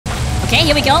Okay,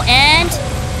 here we go, and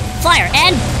fire,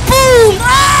 and boom!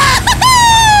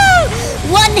 Oh!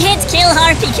 One hit kill,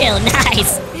 harpy kill,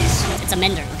 nice. It's a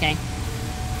Mender, okay.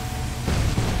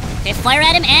 Okay, fire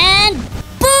at him, and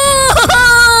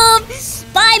boom!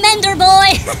 Bye, Mender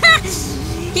boy!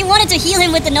 He wanted to heal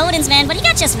him with the Nodens, man, but he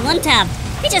got just one tap.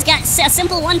 He just got a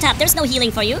simple one tap. There's no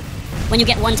healing for you when you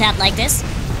get one tap like this.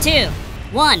 2,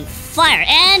 1, fire,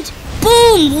 and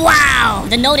boom! Wow!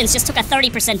 The Nodens just took a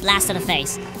 30% blast to the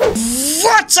face.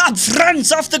 What's up,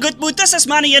 friends of the good mood? This is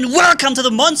Manni, and welcome to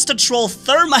the Monster Troll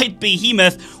Thermite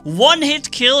Behemoth. One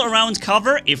hit kill around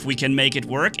cover, if we can make it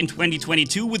work in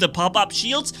 2022 with the pop-up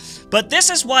shields. But this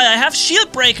is why I have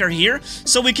Shield Breaker here,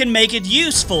 so we can make it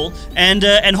useful and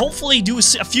hopefully do a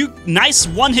few nice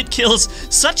one-hit kills,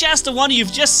 such as the one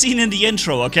you've just seen in the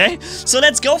intro, okay? So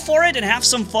let's go for it and have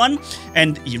some fun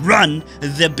and run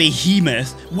the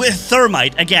Behemoth with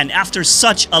Thermite again after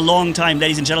such a long time,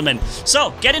 ladies and gentlemen.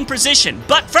 So get in position.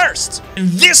 But first, in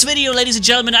this video, ladies and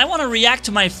gentlemen, I want to react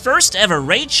to my first ever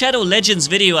Raid Shadow Legends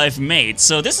video I've made.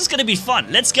 So this is going to be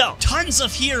fun. Let's go. Tons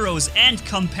of heroes and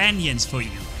companions for you.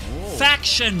 Whoa.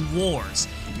 Faction Wars.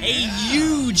 A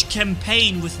huge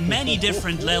campaign with many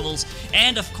different levels.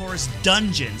 And of course,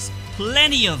 dungeons.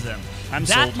 Plenty of them.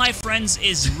 That, my friends,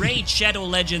 is Raid Shadow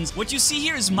Legends. What you see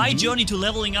here is my journey to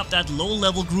leveling up that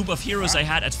low-level group of heroes I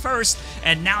had at first,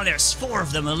 and now there's 4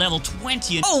 of them at level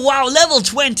 20. Oh wow, level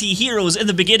 20 heroes in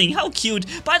the beginning, how cute.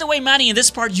 By the way, Manni, in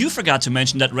this part, you forgot to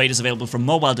mention that Raid is available for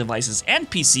mobile devices and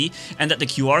PC, and that the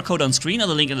QR code on screen or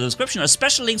the link in the description are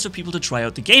special links for people to try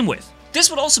out the game with. This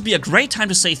would also be a great time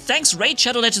to say thanks, Raid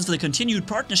Shadow Legends, for the continued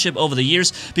partnership over the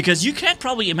years, because you can't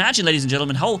probably imagine, ladies and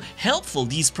gentlemen, how helpful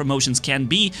these promotions can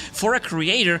be for a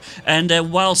creator, and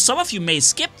while some of you may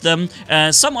skip them,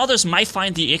 some others might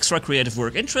find the extra creative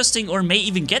work interesting, or may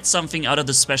even get something out of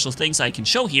the special things I can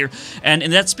show here, and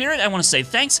in that spirit, I want to say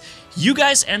thanks, you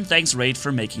guys, and thanks, Raid,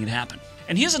 for making it happen.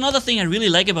 And here's another thing I really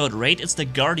like about Raid, it's the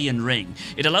Guardian Ring.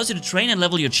 It allows you to train and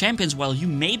level your champions while you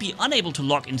may be unable to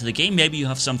log into the game, maybe you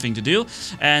have something to do,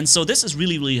 and so this is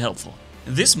really, really helpful.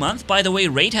 This month, by the way,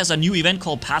 Raid has a new event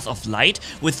called Path of Light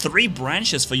with 3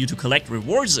 branches for you to collect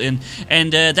rewards in,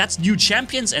 and that's new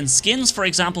champions and skins, for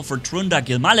example, for Trunda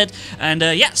Gilmalet, and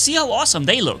yeah, see how awesome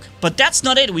they look. But that's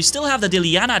not it, we still have the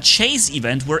Diliana Chase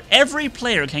event where every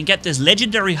player can get this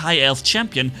legendary High Elf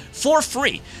champion for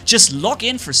free. Just log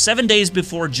in for 7 days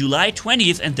before July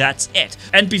 20th and that's it.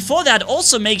 And before that,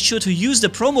 also make sure to use the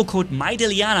promo code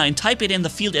MyDiliana and type it in the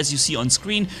field as you see on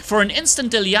screen for an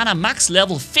instant Diliana max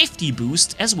level 50 boost,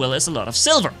 as well as a lot of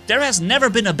silver. There has never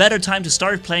been a better time to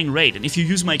start playing Raid, and if you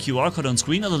use my QR code on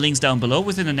screen or the links down below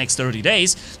within the next 30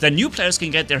 days, then new players can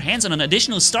get their hands on an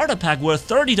additional starter pack worth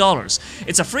 $30.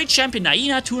 It's a free champion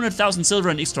Naina, 200,000 silver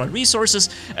and extra resources,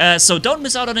 so don't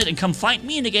miss out on it and come find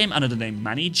me in the game under the name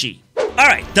Manni-G.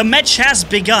 Alright, the match has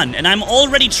begun, and I'm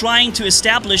already trying to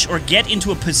establish or get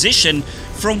into a position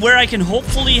from where I can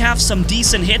hopefully have some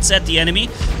decent hits at the enemy.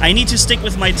 I need to stick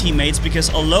with my teammates, because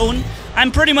alone,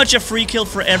 I'm pretty much a free kill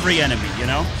for every enemy, you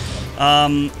know?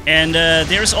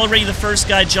 There's already the first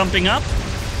guy jumping up.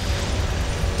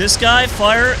 This guy,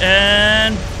 fire,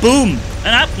 and boom!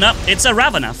 And no, it's a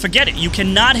Ravana, forget it, you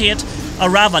cannot hit a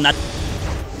Ravana.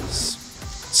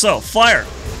 So, fire.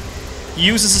 He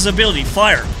uses his ability,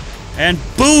 fire. And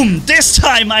boom! This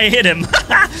time I hit him!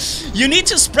 You need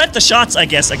to spread the shots, I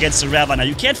guess, against the Ravana.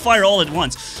 You can't fire all at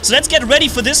once. So let's get ready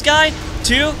for this guy.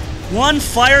 2, 1,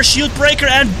 fire, shield breaker,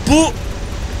 and boom!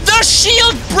 The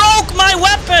shield broke my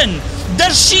weapon! The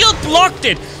shield blocked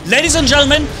it! Ladies and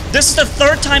gentlemen, this is the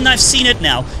 3rd time I've seen it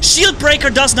now. Shield breaker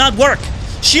does not work.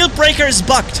 Shield breaker is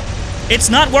bugged. It's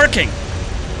not working.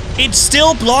 It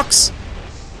still blocks.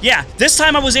 Yeah, this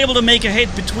time I was able to make a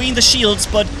hit between the shields,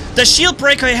 but the shield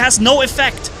breaker has no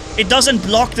effect. It doesn't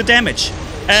block the damage.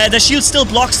 The shield still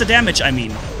blocks the damage, I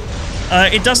mean.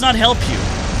 It does not help you.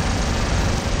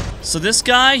 So this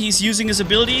guy, he's using his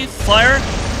ability. Fire.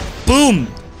 Boom.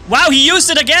 Wow, he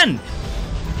used it again.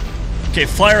 Okay,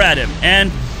 fire at him.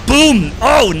 And boom.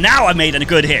 Oh, now I made a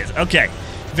good hit. Okay,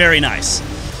 very nice.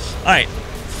 Alright,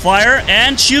 fire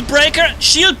and shield breaker.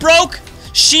 Shield broke.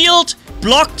 Shield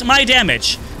blocked my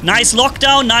damage. Nice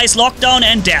lockdown,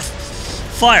 and death.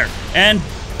 Fire, and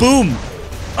boom.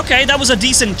 Okay, that was a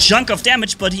decent chunk of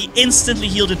damage, but he instantly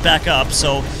healed it back up,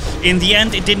 so in the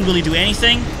end, it didn't really do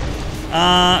anything.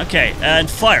 Okay, and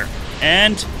fire,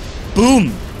 and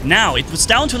boom. Now, it was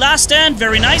down to last stand,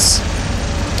 very nice.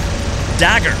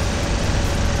 Dagger.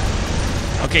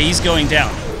 Okay, he's going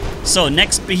down. So,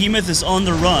 next Behemoth is on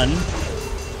the run.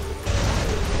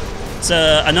 It's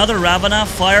another Ravana,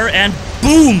 fire, and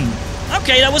boom!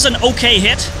 Okay, that was an okay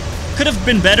hit. Could have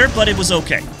been better, but it was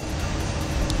okay.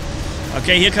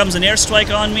 Okay, here comes an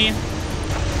airstrike on me.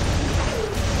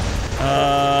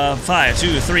 5,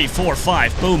 2, 3, 4,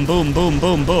 5. Boom, boom, boom,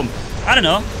 boom, boom. I don't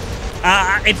know.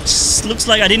 It looks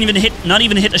like I didn't even hit, not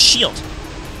even hit a shield.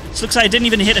 It looks like I didn't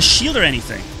even hit a shield or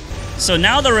anything. So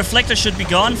now the reflector should be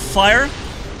gone. Fire.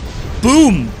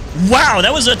 Boom. Wow,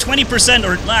 that was a 20%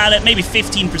 or maybe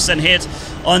 15% hit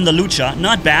on the Lucha.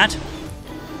 Not bad.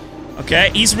 Okay,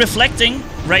 he's reflecting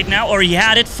right now, or he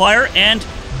had it. Fire and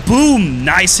boom.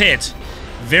 Nice hit.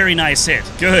 Very nice hit.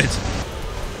 Good.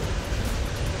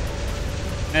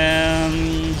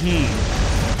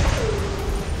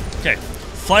 Okay,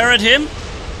 fire at him,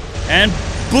 and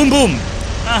boom, boom.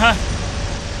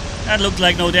 That looked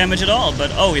like no damage at all,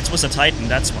 but oh, it was a Titan,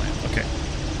 that's why. Okay.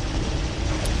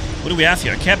 What do we have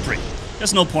here? Capri.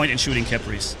 There's no point in shooting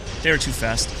Capris. They're too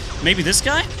fast. Maybe this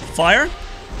guy? Fire.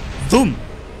 Boom.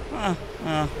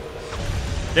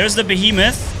 There's the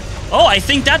Behemoth. Oh, I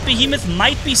think that Behemoth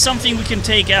might be something we can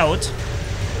take out.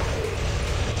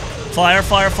 Fire,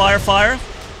 fire, fire, fire.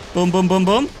 Boom, boom, boom,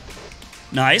 boom.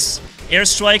 Nice.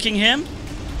 Airstriking him.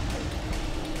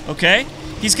 Okay.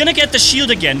 He's gonna get the shield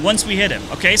again once we hit him.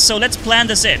 Okay, so let's plan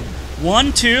this in.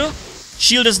 1, 2.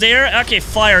 Shield is there. Okay,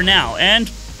 fire now. And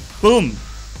boom.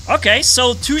 Okay,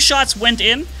 so 2 shots went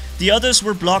in. The others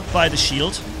were blocked by the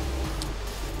shield.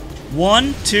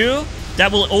 1, 2.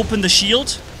 That will open the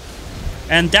shield.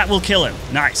 And that will kill him.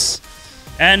 Nice.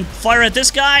 And fire at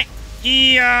this guy.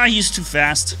 Yeah, he's too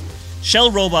fast.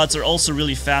 Shell robots are also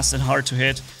really fast and hard to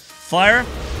hit. Fire.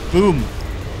 Boom.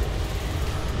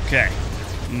 Okay.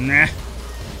 Nah.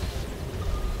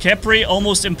 Capri,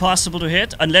 almost impossible to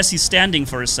hit, unless he's standing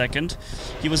for a second.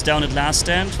 He was down at last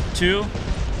stand. 2,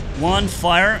 1,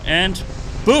 fire, and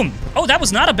boom. Oh, that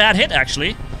was not a bad hit,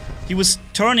 actually. He was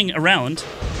turning around.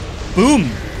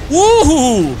 Boom.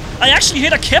 Woohoo! I actually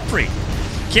hit a Capri.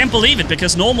 Can't believe it,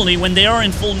 because normally when they are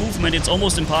in full movement, it's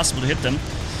almost impossible to hit them.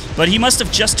 But he must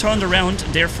have just turned around,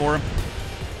 therefore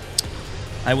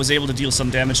I was able to deal some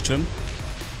damage to him.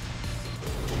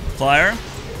 Fire.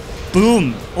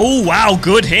 Boom. Oh, wow,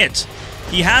 good hit.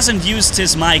 He hasn't used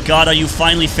his, my god, are you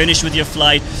finally finished with your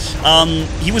flight?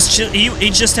 He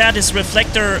just had his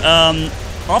reflector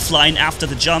offline after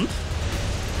the jump.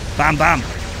 Bam, bam.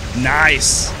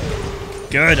 Nice.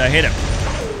 Good, I hit him.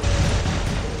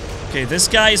 Okay, this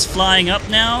guy is flying up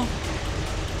now.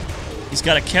 He's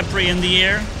got a Capri in the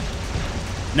air.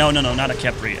 No, not a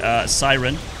Capri.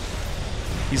 Siren.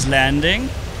 He's landing.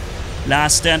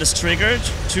 Last stand is triggered.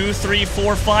 2, 3,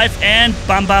 4, 5, and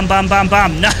bam, bam, bam, bam,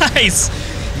 bam. Nice!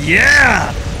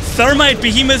 Yeah! Thermite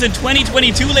Behemoth in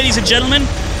 2022, ladies and gentlemen.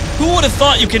 Who would have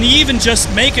thought you can even just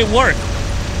make it work?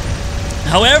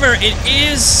 However, it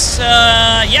is,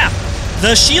 yeah.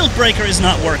 The shield breaker is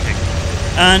not working.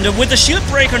 And with the shield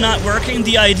breaker not working,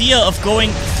 the idea of going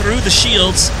through the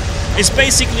shields is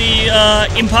basically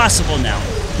impossible now.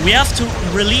 We have to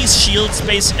release shield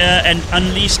space and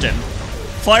unleash them.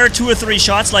 Fire 2 or 3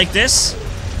 shots like this.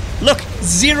 Look,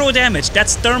 0 damage.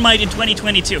 That's Thermite in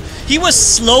 2022. He was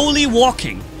slowly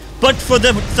walking, but for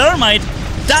the Thermite,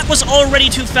 that was already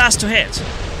too fast to hit.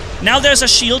 Now there's a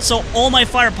shield, so all my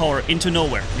firepower into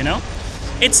nowhere, you know?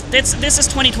 This is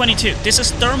 2022. This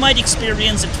is Thermite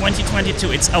experience in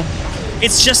 2022.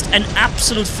 It's just an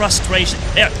absolute frustration.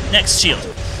 There, next shield.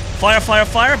 Fire, fire,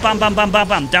 fire. Bam, bam, bam, bam,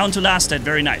 bam. Down to last hit.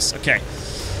 Very nice. Okay.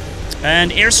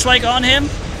 And airstrike on him.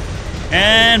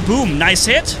 And boom. Nice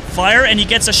hit. Fire, and he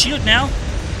gets a shield now.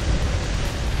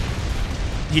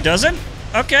 He doesn't?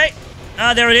 Okay.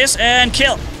 There it is. And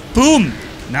kill. Boom.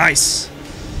 Nice.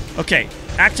 Okay.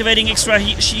 Activating extra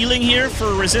healing here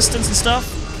for resistance and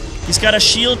stuff. He's got a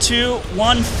shield too.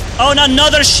 1. Oh,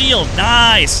 another shield.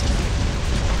 Nice.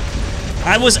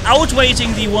 I was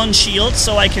outweighting the 1 shield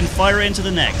so I can fire into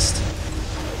the next.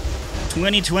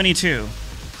 2022.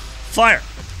 Fire.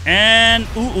 And,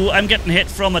 I'm getting hit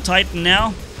from a Titan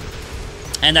now.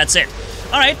 And that's it.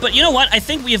 Alright, but you know what? I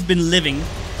think we have been living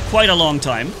quite a long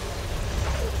time.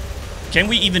 Can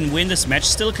we even win this match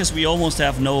still? Because we almost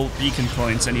have no beacon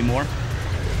points anymore.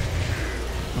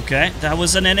 Okay, that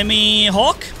was an enemy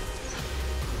Hawk.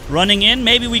 Running in.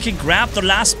 Maybe we can grab the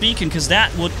last beacon, because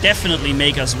that would definitely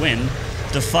make us win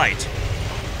the fight.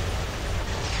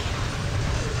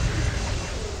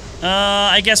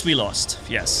 I guess we lost.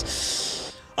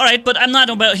 Yes. Alright, but I'm not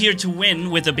about here to win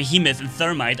with the Behemoth and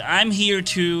Thermite. I'm here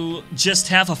to just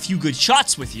have a few good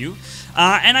shots with you.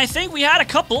 And I think we had a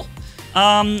couple.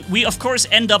 We, of course,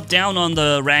 end up down on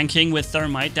the ranking with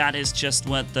Thermite. That is just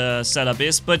what the setup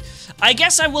is. But I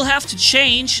guess I will have to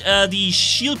change the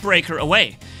shield breaker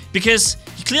away. Because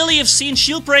clearly you've seen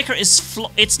shield breaker is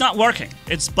it's not working.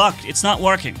 It's bugged. It's not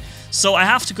working. So I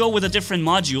have to go with a different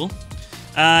module.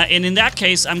 And in that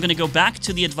case, I'm gonna go back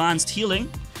to the advanced healing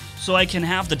so I can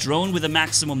have the drone with the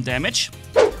maximum damage.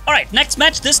 Alright, next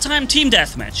match, this time team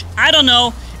deathmatch. I don't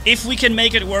know if we can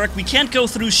make it work. We can't go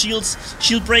through shields.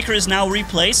 Shield breaker is now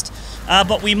replaced.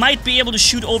 But we might be able to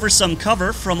shoot over some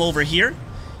cover from over here.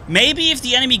 Maybe if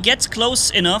the enemy gets close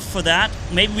enough for that,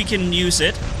 maybe we can use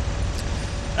it.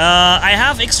 I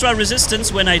have extra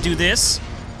resistance when I do this.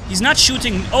 He's not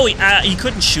shooting... Oh, he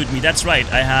couldn't shoot me. That's right.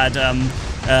 I had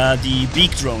the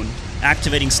beak drone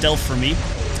activating stealth for me.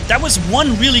 That was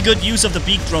one really good use of the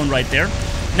beak drone right there.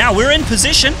 Now, we're in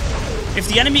position. If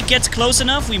the enemy gets close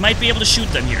enough, we might be able to shoot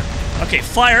them here. Okay,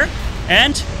 fire.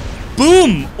 And...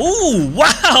 boom! Ooh,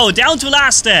 wow! Down to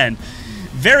last stand.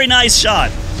 Very nice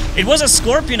shot. It was a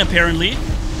scorpion, apparently.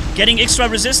 Getting extra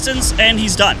resistance, and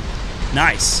he's done.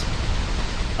 Nice.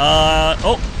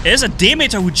 Oh, there's a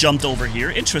Demeter who jumped over here.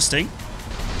 Interesting.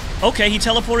 Okay, he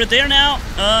teleported there now.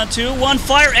 2, 1,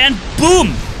 fire, and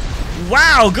boom!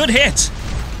 Wow, good hit.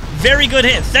 Very good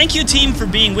hit. Thank you, team, for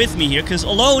being with me here, because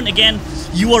alone, again,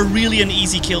 you are really an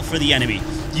easy kill for the enemy.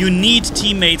 You need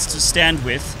teammates to stand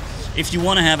with if you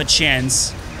want to have a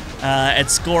chance at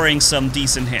scoring some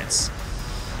decent hits.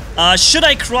 Should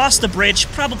I cross the bridge?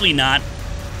 Probably not.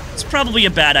 It's probably a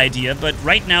bad idea, but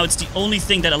right now it's the only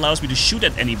thing that allows me to shoot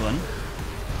at anyone.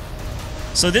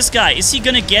 So this guy, is he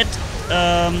gonna get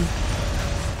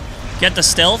the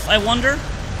stealth, I wonder?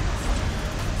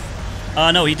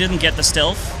 No, he didn't get the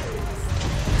stealth.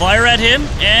 Fire at him,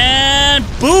 and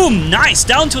boom! Nice!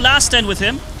 Down to last stand with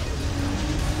him.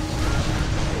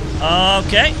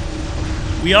 Okay.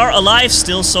 We are alive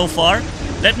still so far.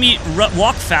 Let me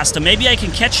walk faster. Maybe I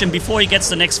can catch him before he gets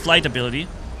the next flight ability.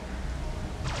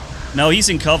 No, he's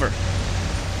in cover.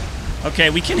 Okay,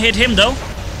 we can hit him though.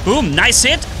 Boom, nice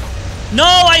hit. No,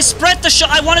 I spread the shot.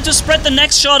 I wanted to spread the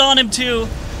next shot on him too.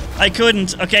 I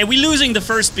couldn't. Okay, we're losing the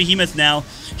first behemoth now.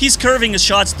 He's curving his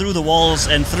shots through the walls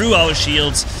and through our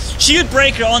shields. Shield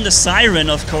breaker on the siren,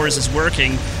 of course, is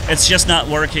working. It's just not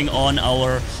working on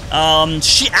our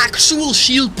actual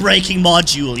shield breaking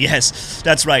module. Yes,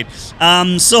 that's right.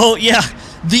 So yeah,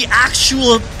 the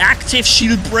actual active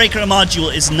shield breaker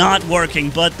module is not working,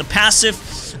 but the passive,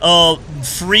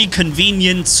 free,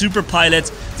 convenient super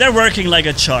pilots, they're working like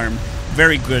a charm.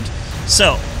 Very good.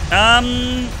 So,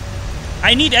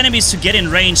 I need enemies to get in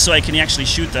range so I can actually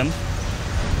shoot them.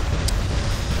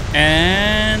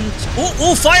 And...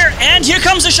 ooh, fire! And here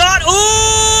comes the shot!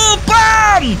 Ooh,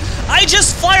 bam! I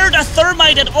just fired a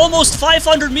thermite at almost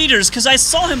 500 meters because I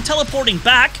saw him teleporting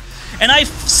back, and I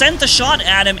sent the shot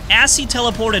at him as he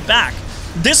teleported back.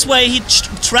 This way, he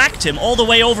tracked him all the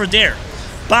way over there.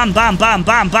 Bam, bam, bam,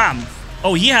 bam, bam.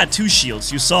 Oh, he had 2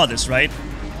 shields. You saw this, right?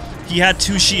 He had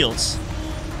 2 shields.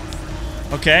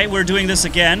 Okay, we're doing this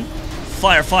again.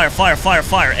 Fire, fire, fire, fire,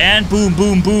 fire. And boom,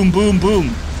 boom, boom, boom,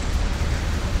 boom.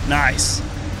 Nice.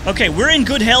 Okay, we're in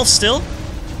good health still.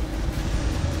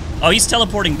 Oh, he's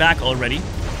teleporting back already.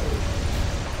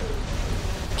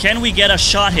 Can we get a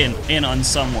shot in on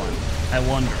someone? I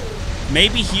wonder.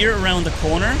 Maybe here around the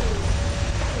corner.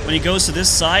 When he goes to this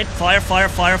side. Fire, fire,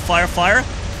 fire, fire, fire.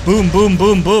 Boom, boom,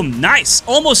 boom, boom. Nice.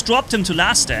 Almost dropped him to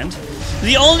last stand.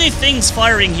 The only things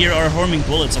firing here are homing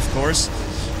bullets, of course.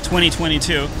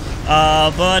 2022.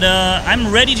 But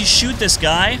I'm ready to shoot this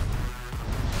guy.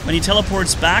 When he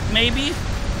teleports back, maybe?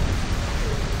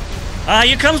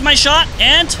 Here comes my shot,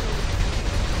 and...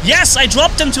 yes, I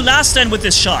dropped him to last stand with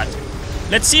this shot.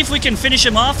 Let's see if we can finish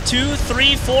him off. 2,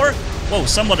 3, 4... whoa,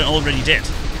 someone already did.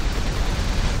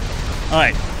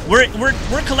 Alright,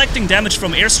 we're collecting damage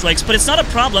from airstrikes, but it's not a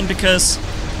problem because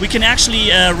we can actually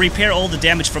repair all the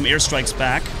damage from airstrikes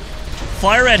back.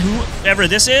 Fire at whoever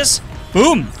this is.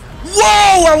 Boom!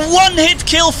 Whoa! A one-hit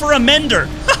kill for a Mender!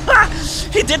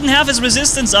 He didn't have his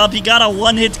resistance up, he got a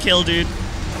one-hit kill, dude.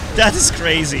 That is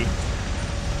crazy.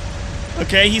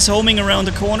 Okay, he's homing around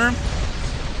the corner.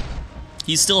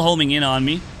 He's still homing in on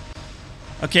me.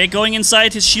 Okay, going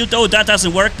inside his shield. Oh, that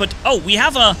doesn't work, but... oh, we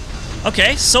have a...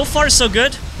 okay, so far so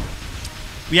good.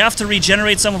 We have to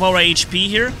regenerate some of our HP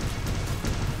here.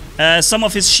 Some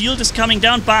of his shield is coming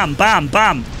down. Bam, bam,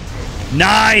 bam.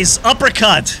 Nice!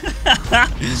 Uppercut!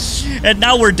 And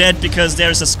now we're dead because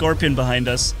there's a scorpion behind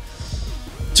us.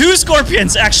 2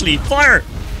 scorpions, actually. Fire!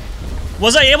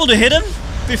 Was I able to hit him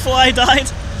before I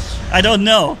died? I don't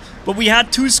know. But we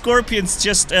had 2 scorpions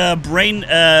just bum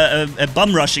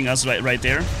rushing us right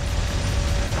there.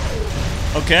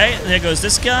 Okay, there goes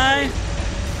this guy.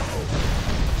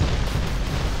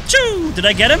 Choo! Did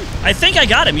I get him? I think I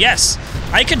got him, yes.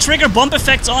 I can trigger bump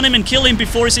effects on him and kill him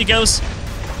before he goes.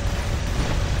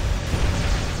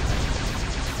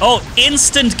 Oh,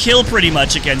 instant kill pretty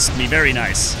much against me. Very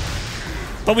nice.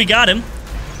 But we got him.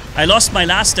 I lost my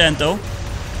last stand though.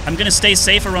 I'm gonna stay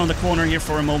safe around the corner here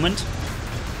for a moment.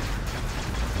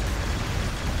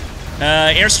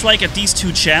 Airstrike at these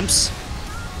two champs.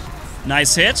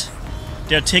 Nice hit.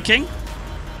 They're ticking.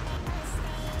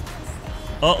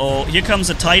 Uh-oh, here comes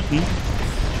a Titan.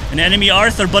 An enemy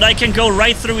Arthur, but I can go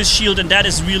right through his shield, and that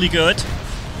is really good.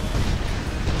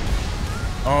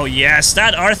 Oh yes,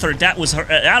 that Arthur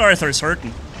is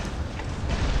hurting.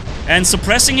 And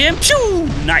suppressing him. Pew!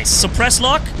 Nice. Suppress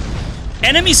lock.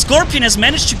 Enemy Scorpion has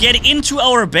managed to get into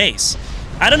our base.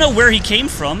 I don't know where he came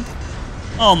from.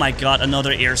 Oh my god,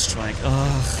 another airstrike.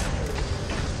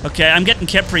 Ugh. Okay, I'm getting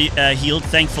Kepri healed,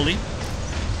 thankfully.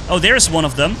 Oh, there's one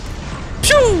of them.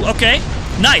 Pew! Okay.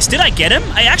 Nice. Did I get him?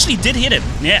 I actually did hit him.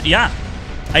 Yeah.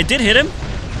 I did hit him.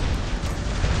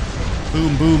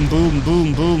 Boom, boom, boom,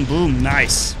 boom, boom, boom.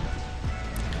 Nice.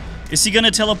 Is he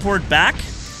gonna teleport back?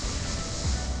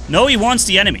 No, he wants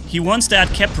the enemy. He wants that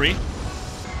Kepri.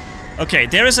 Okay,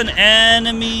 there is an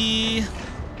enemy.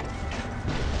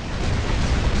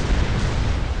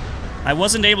 I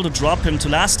wasn't able to drop him to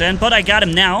last stand, but I got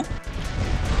him now.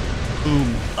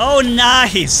 Boom. Oh,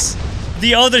 nice!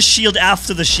 The other shield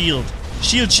after the shield.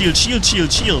 Shield, shield, shield,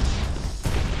 shield, shield.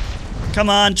 Come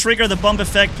on, trigger the bump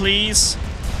effect, please.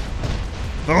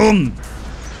 Boom!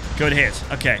 Good hit.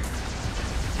 Okay.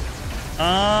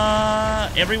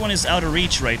 Everyone is out of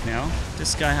reach right now.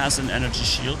 This guy has an energy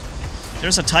shield.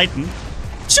 There's a Titan.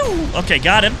 Choo! Okay,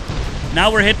 got him.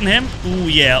 Now we're hitting him. Ooh,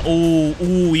 yeah.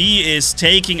 Ooh, he is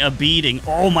taking a beating.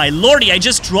 Oh my lordy, I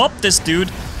just dropped this dude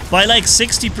by like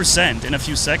 60% in a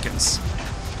few seconds.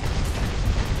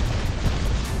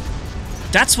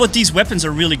 That's what these weapons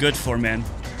are really good for, man.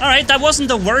 Alright, that wasn't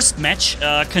the worst match,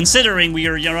 considering we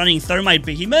are running Thermite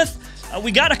Behemoth.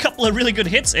 We got a couple of really good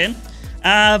hits in.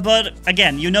 But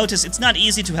again, you notice it's not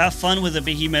easy to have fun with a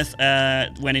Behemoth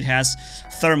when it has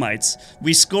Thermites.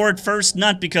 We scored first,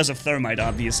 not because of Thermite,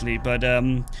 obviously, but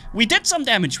we did some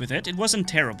damage with it. It wasn't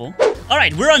terrible.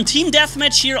 Alright, we're on Team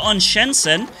Deathmatch here on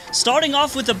Shenzhen. Starting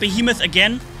off with the Behemoth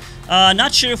again.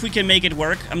 Not sure if we can make it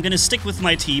work. I'm gonna stick with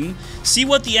my team. See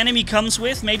what the enemy comes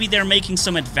with. Maybe they're making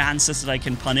some advances that I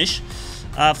can punish.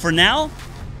 For now,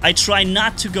 I try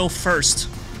not to go first.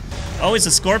 Oh, it's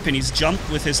a Scorpion. He's jumped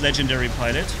with his legendary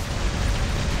pilot.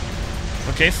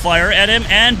 Okay, fire at him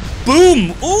and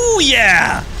boom! Ooh,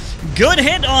 yeah! Good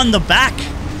hit on the back.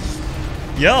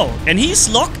 Yo, and he's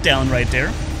locked down right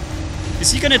there.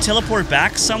 Is he gonna teleport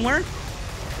back somewhere?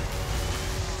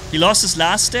 He lost his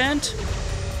last stand.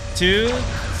 2,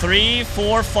 3,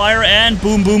 4, fire and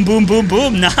boom, boom, boom, boom,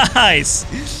 boom. Nice!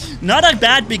 Not a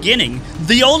bad beginning.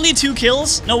 The only 2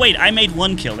 kills... No, wait, I made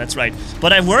 1 kill, that's right.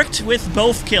 But I worked with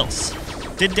both kills.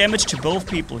 Did damage to both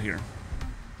people here.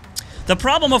 The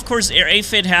problem, of course,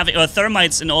 Aphid having...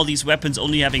 Thermites and all these weapons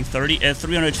only having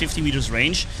 350 meters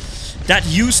range. That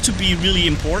used to be really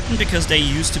important because they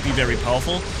used to be very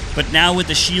powerful. But now with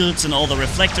the shields and all the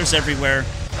reflectors everywhere...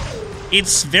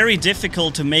 It's very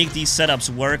difficult to make these setups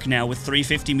work now with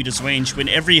 350 meters range when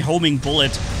every homing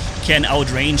bullet can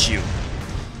outrange you.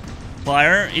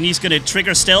 Fire, and he's gonna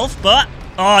trigger stealth, but...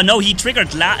 Oh no, he triggered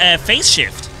phase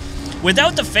shift.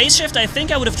 Without the phase shift, I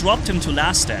think I would have dropped him to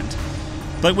last stand.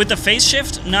 But with the phase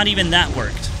shift, not even that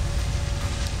worked.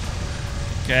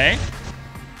 Okay.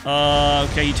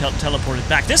 Okay, he teleported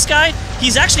back. This guy,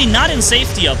 he's actually not in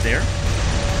safety up there.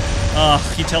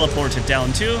 He teleported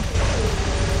down too.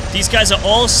 These guys are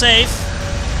all safe.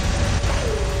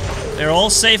 They're all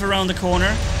safe around the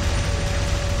corner.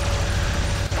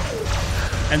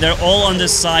 And they're all on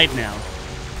this side now.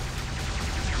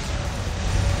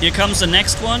 Here comes the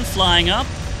next one, flying up.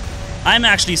 I'm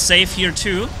actually safe here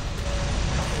too.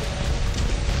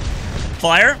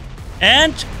 Fire.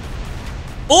 And...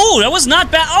 Oh, that was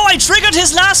not bad. Oh, I triggered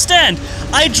his last stand.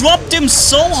 I dropped him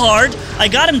so hard. I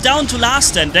got him down to last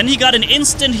stand. Then he got an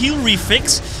instant heal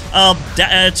refix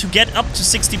to get up to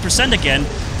 60% again.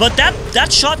 But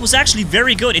that shot was actually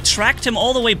very good. It tracked him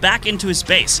all the way back into his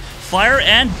base. Fire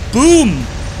and boom.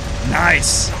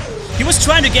 Nice. He was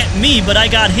trying to get me, but I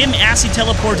got him as he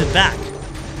teleported back.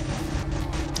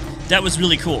 That was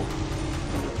really cool.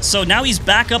 So now he's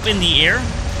back up in the air.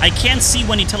 I can't see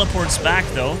when he teleports back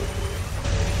though.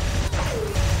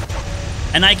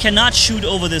 And I cannot shoot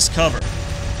over this cover.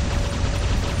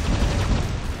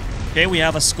 Okay, we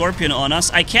have a Scorpion on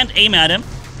us. I can't aim at him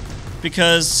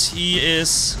because he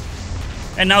is...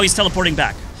 And now he's teleporting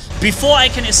back. Before I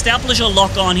can establish a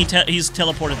lock-on, he's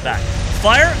teleported back.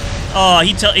 Fire! Oh,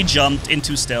 he jumped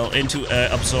into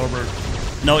Absorber.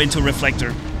 No, into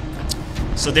Reflector.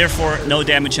 So therefore, no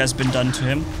damage has been done to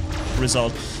him.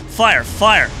 Result. Fire!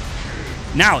 Fire!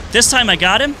 Now, this time I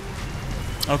got him.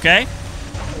 Okay.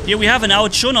 Here we have an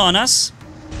Ouchun on us.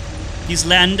 He's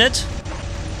landed.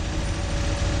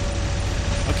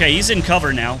 Okay, he's in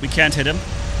cover now. We can't hit him.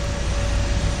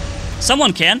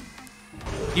 Someone can.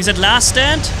 He's at last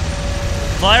stand.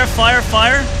 Fire, fire,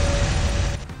 fire.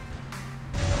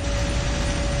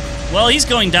 Well, he's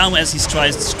going down as he's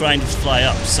trying to fly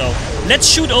up. So let's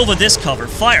shoot over this cover.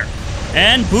 Fire.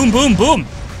 And boom, boom, boom.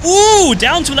 Ooh,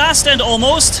 down to last stand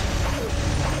almost.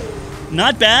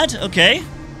 Not bad. Okay.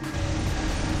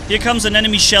 Here comes an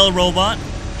enemy shell robot.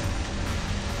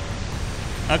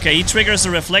 Okay, he triggers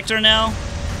the reflector now.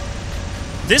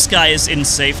 This guy is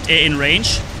in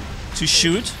range to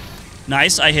shoot.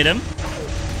 Nice, I hit him.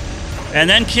 And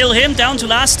then kill him down to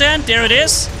last stand. There it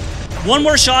is. One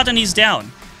more shot and he's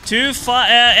down.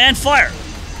 And fire.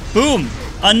 Boom.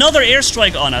 Another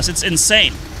airstrike on us. It's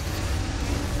insane.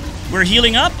 We're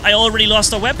healing up. I already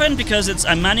lost a weapon because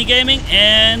I'm Manni-Gaming.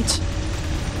 And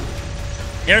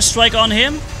airstrike on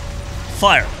him.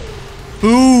 Fire.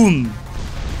 Boom.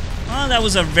 Well, that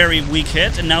was a very weak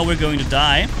hit. And now we're going to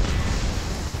die.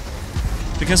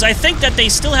 Because I think that they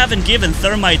still haven't given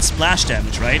Thermite splash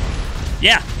damage, right?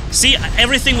 Yeah. See,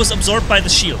 everything was absorbed by the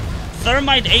shield.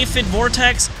 Thermite Aphid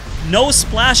Vortex, no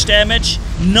splash damage,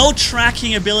 no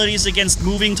tracking abilities against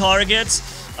moving targets,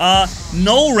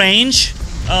 no range.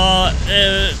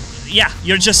 Yeah,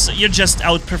 you're just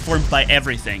outperformed by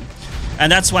everything.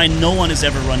 And that's why no one is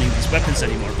ever running these weapons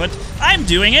anymore. But I'm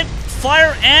doing it.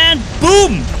 Fire and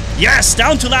boom! Yes,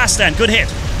 down to last stand. Good hit.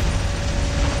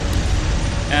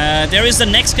 There is the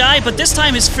next guy, but this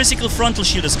time his physical frontal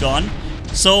shield is gone.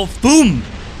 So, boom!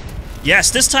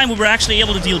 Yes, this time we were actually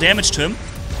able to deal damage to him.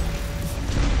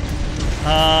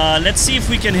 Let's see if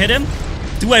we can hit him.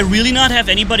 Do I really not have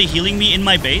anybody healing me in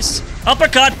my base?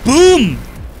 Uppercut! Boom!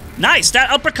 Nice! That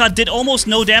uppercut did almost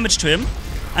no damage to him.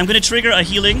 I'm gonna trigger a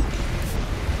healing.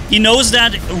 He knows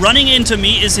that running into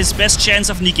me is his best chance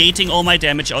of negating all my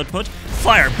damage output.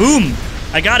 Fire! Boom!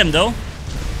 I got him though.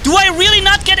 Do I really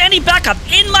not get any backup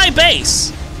in my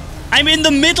base? I'm in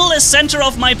the middle center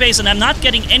of my base and I'm not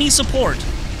getting any support.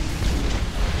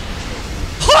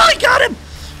 Oh, I got him!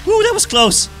 Ooh, that was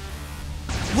close.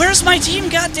 Where's my team,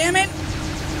 goddammit?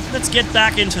 Let's get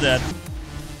back into that.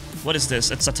 What is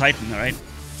this? It's a Titan, alright?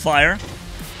 Fire.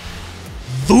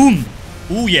 Boom!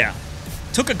 Ooh, yeah.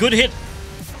 Took a good hit.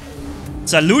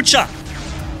 It's a Lucha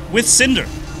with Cinder.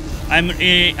 I'm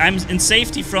in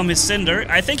safety from his Cinder.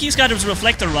 I think he's got his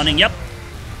reflector running. Yep.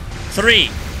 3,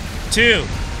 2,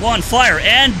 1, fire,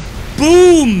 and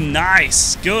boom!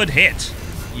 Nice. Good hit.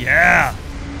 Yeah.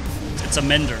 It's a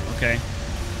Mender, okay.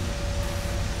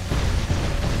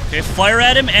 Okay, fire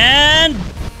at him, and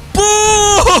boom!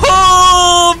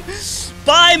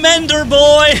 Bye, Mender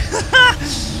boy!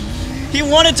 He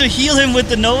wanted to heal him with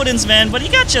the Nodens, man, but he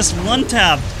got just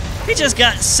one-tapped. He just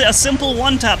got a simple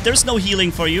one-tap. There's no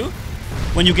healing for you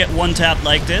when you get one-tap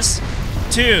like this.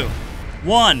 2,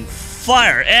 1,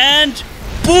 fire, and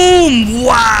boom!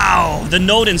 Wow! The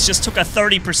Nodens just took a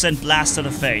 30% blast to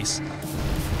the face.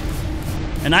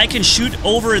 And I can shoot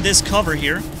over this cover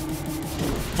here.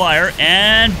 Fire,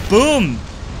 and boom!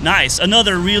 Nice,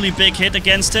 another really big hit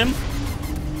against him.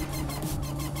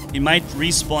 He might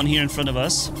respawn here in front of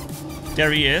us.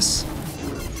 There he is.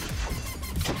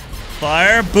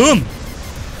 Fire, boom!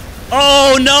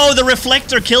 Oh no, the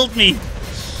reflector killed me!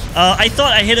 I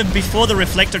thought I hit him before the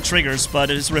reflector triggers, but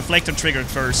his reflector triggered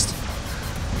first.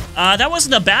 That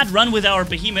wasn't a bad run with our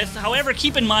behemoth. However,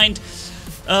 keep in mind,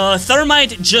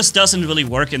 Thermite just doesn't really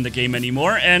work in the game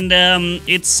anymore, and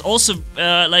it's also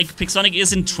like Pixonic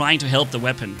isn't trying to help the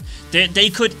weapon. They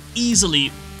could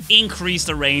easily increase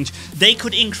the range, they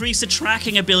could increase the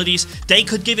tracking abilities, they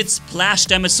could give it splash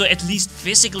damage so at least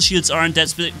physical shields aren't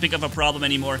that big of a problem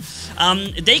anymore.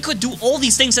 They could do all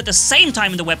these things at the same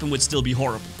time and the weapon would still be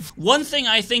horrible. One thing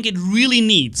I think it really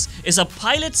needs is a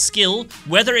pilot skill,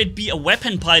 whether it be a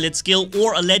weapon pilot skill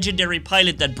or a legendary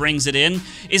pilot that brings it in,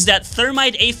 is that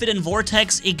Thermite, Aphid, and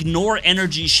Vortex ignore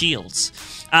energy shields.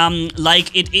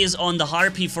 Like it is on the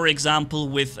Harpy, for example,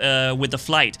 with the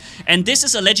Flight. And this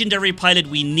is a legendary pilot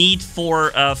we need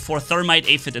for Thermite,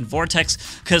 Aphid, and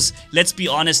Vortex, because let's be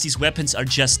honest, these weapons are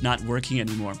just not working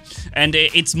anymore. And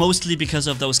it's mostly because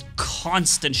of those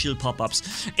constant shield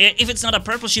pop-ups. If it's not a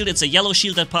purple shield, it's a yellow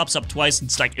shield that pops up twice.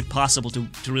 It's like impossible to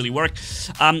really work.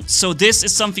 So this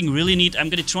is something really neat. I'm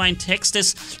gonna try and text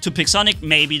this to Pixonic.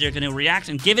 Maybe they're gonna react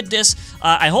and give it this.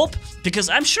 I hope, because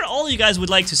I'm sure all of you guys would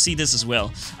like to see this as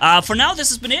well. For now, this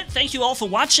has been it. Thank you all for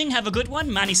watching. Have a good one.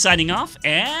 Manni signing off,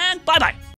 and bye-bye.